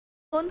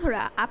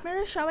বন্ধুরা,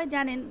 আপনারা সবাই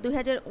জানেন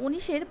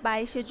 2019-এর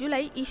 22শে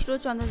জুলাই ইসরো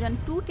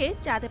চন্দ্রযান-2কে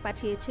চাঁদে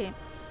পাঠিয়েছে।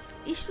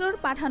 ইসরোর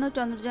পাঠানো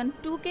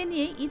চন্দ্রযান-2কে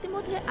নিয়ে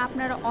ইতিমধ্যে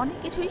আপনারা অনেক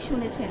কিছুই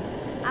শুনেছেন।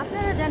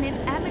 আপনারা জানেন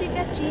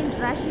আমেরিকা, চীন,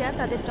 রাশিয়া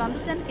তাদের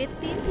চন্দ্রযানকে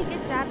 3 থেকে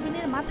 4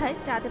 দিনের মাথায়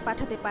চাঁদে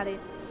পাঠাতে পারে।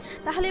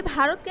 তাহলে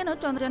ভারত কেন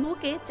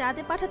চন্দ্রযান-2কে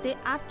চাঁদে পাঠাতে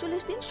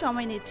 48 দিন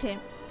সময় নিচ্ছে?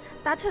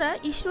 তাছাড়া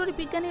ইসরোর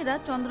বিজ্ঞানীরা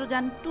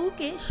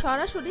চন্দ্রযান-2কে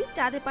সরাসরি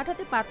চাঁদে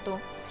পাঠাতে পারত,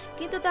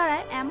 কিন্তু তারা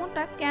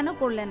এমনটা কেন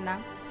করলেন না?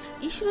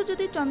 ইসরো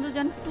যদি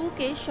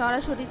চন্দ্রযান-2কে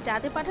সরাসরি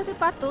চাঁদে পাঠাতে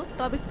পারত,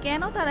 তবে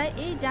কেন তারা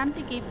এই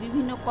যানটিকে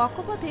বিভিন্ন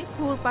কক্ষপথে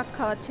ঘুরপাক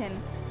খাওয়াচ্ছেন?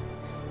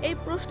 এই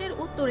প্রশ্নের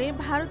উত্তরে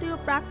ভারতীয়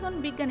প্রাক্তন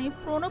বিজ্ঞানী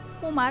প্রণব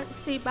কুমার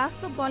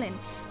শ্রীবাস্তব বলেন,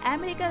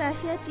 আমেরিকা,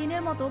 রাশিয়া,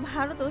 চীনের মতো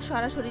ভারতও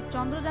সরাসরি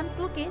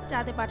চন্দ্রযান-2কে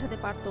চাঁদে পাঠাতে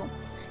পারত,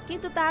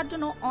 কিন্তু তার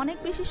জন্য অনেক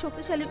বেশি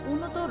শক্তিশালী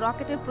উন্নত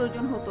রকেটের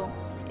প্রয়োজন হতো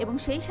এবং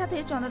সেই সাথে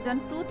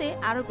চন্দ্রযান-2তে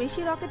আরও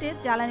বেশি রকেটের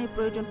জ্বালানির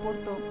প্রয়োজন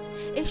পড়ত।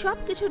 এই সব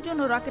কিছুর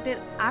জন্য রকেটের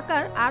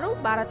আকার আরও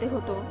বাড়াতে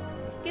হতো।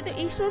 কিন্তু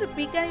ইসরোর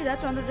বিজ্ঞানীরা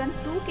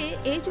চন্দ্রযান-2কে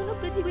এই জন্য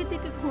পৃথিবীর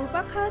দিকে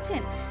ঘুরপাক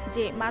খাওয়াচ্ছেন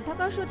যে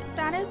মাধ্যাকর্ষণ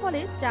টানের ফলে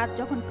চাঁদ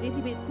যখন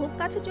পৃথিবীর খুব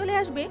কাছে চলে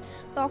আসবে,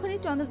 তখনই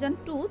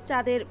চন্দ্রযান-2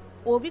 চাঁদের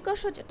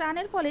অভিকর্ষজ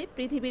টানের ফলে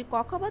পৃথিবীর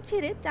কক্ষপথ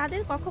ছেড়ে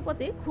চাঁদের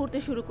কক্ষপথে ঘুরতে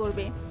শুরু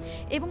করবে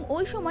এবং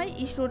ওই সময়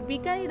ইসরোর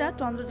বিজ্ঞানীরা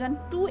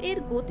চন্দ্রযান-2 এর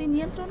গতি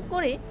নিয়ন্ত্রণ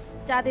করে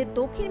চাঁদের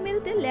দক্ষিণ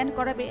মেরুতে ল্যান্ড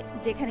করাবে,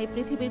 যেখানে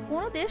পৃথিবীর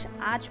কোনো দেশ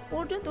আজ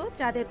পর্যন্ত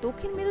চাঁদের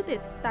দক্ষিণ মেরুতে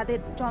তাদের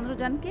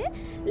চন্দ্রযানকে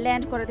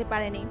ল্যান্ড করাতে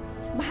পারেনি।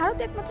 ভারত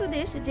একমাত্র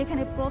দেশ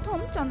যেখানে প্রথম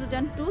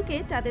চন্দ্রযান-2কে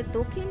চাঁদের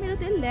দক্ষিণ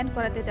মেরুতে ল্যান্ড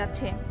করাতে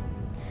যাচ্ছে।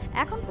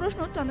 এখন প্রশ্ন,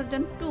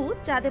 চন্দ্রযান-2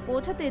 চাঁদে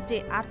পৌঁছাতে যে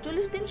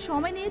 48 দিন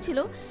সময় নিয়েছিল,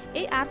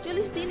 এই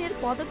 48 দিনের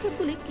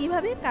পদক্ষেপগুলি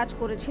কিভাবে কাজ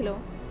করেছিল?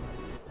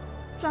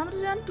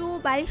 চন্দ্রযান-2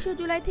 22শে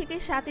জুলাই থেকে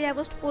 7ই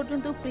আগস্ট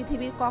পর্যন্ত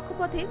পৃথিবীর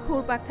কক্ষপথে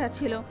ঘুরপাক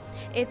খাচ্ছিল।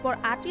 এরপর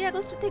 8ই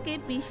আগস্ট থেকে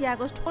 20শে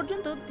আগস্ট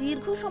পর্যন্ত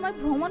দীর্ঘ সময়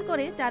ভ্রমণ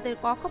করে চাঁদের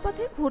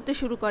কক্ষপথে ঘুরতে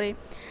শুরু করে।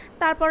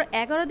 তারপর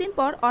 11 দিন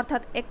পর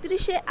অর্থাৎ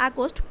 31শে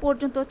আগস্ট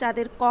পর্যন্ত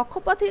চাঁদের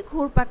কক্ষপথে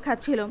ঘুরপাক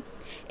খাচ্ছিল।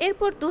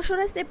 এরপর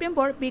 2রা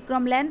সেপ্টেম্বর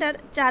বিক্রম ল্যান্ডার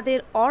চাঁদের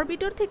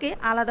অরবিটর থেকে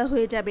আলাদা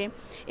হয়ে যাবে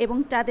এবং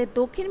চাঁদের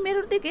দক্ষিণ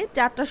মেরুর দিকে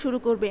যাত্রা শুরু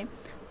করবে।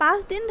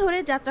 5 দিন ধরে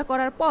যাত্রা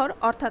করার পর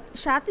অর্থাৎ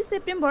 7ই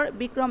সেপ্টেম্বর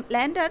বিক্রম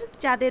ল্যান্ডার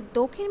চাঁদের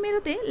দক্ষিণ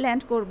মেরুতে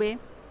ল্যান্ড করবে।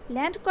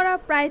 ল্যান্ড করার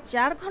প্রায়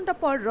 4 ঘন্টা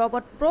পর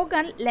রবার্ট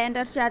প্রজ্ঞান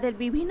ল্যান্ডার চাঁদের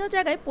বিভিন্ন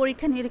জায়গায়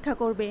পরীক্ষা নিরীক্ষা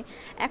করবে।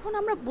 এখন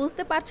আমরা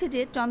বুঝতে পারছি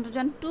যে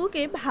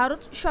চন্দ্রযান-2কে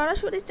ভারত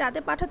সরাসরি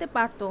চাঁদে পাঠাতে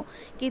পারত,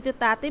 কিন্তু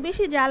তাতে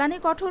বেশি জ্বালানি,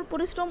 কঠোর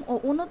পরিশ্রম ও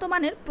উন্নত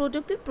মানের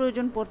প্রযুক্তির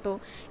প্রয়োজন পড়ত।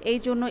 এই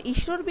জন্য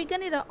ইসরোর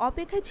বিজ্ঞানীরা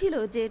অপেক্ষায় ছিল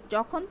যে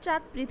যখন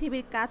চাঁদ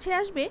পৃথিবীর কাছে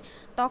আসবে,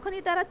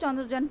 তখনই তারা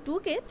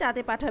চন্দ্রযান-2কে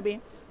চাঁদে পাঠাবে।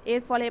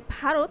 এর ফলে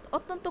ভারত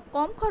অত্যন্ত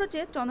কম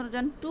খরচে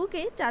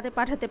চন্দ্রযান-2কে চাঁদে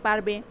পাঠাতে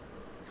পারবে।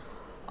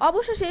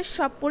 অবশেষে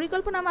সব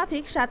পরিকল্পনা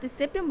মাফিক 7ই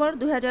সেপ্টেম্বর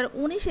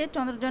 2019-এ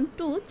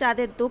চন্দ্রযান-2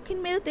 চাঁদের দক্ষিণ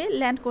মেরুতে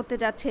ল্যান্ড করতে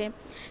যাচ্ছে।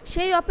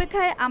 সেই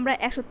অপেক্ষায় আমরা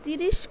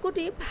 130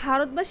 কোটি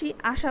ভারতবাসী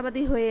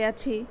আশাবাদী হয়ে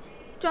আছি।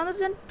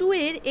 চন্দ্রযান-2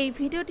 এর এই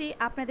ভিডিওটি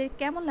আপনাদের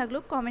কেমন লাগলো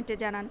কমেন্টে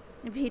জানান।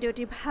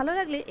 ভিডিওটি ভালো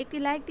লাগলে একটি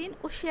লাইক দিন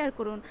ও শেয়ার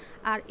করুন।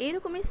 আর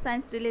এরকমই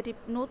সায়েন্স রিলেটিভ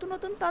নতুন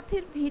নতুন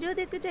তথ্যের ভিডিও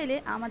দেখতে চাইলে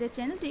আমাদের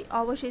চ্যানেলটি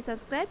অবশ্যই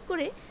সাবস্ক্রাইব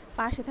করে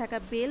পাশে থাকা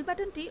বেল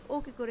বাটনটি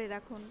ওকে করে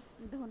রাখুন।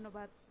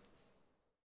 ধন্যবাদ।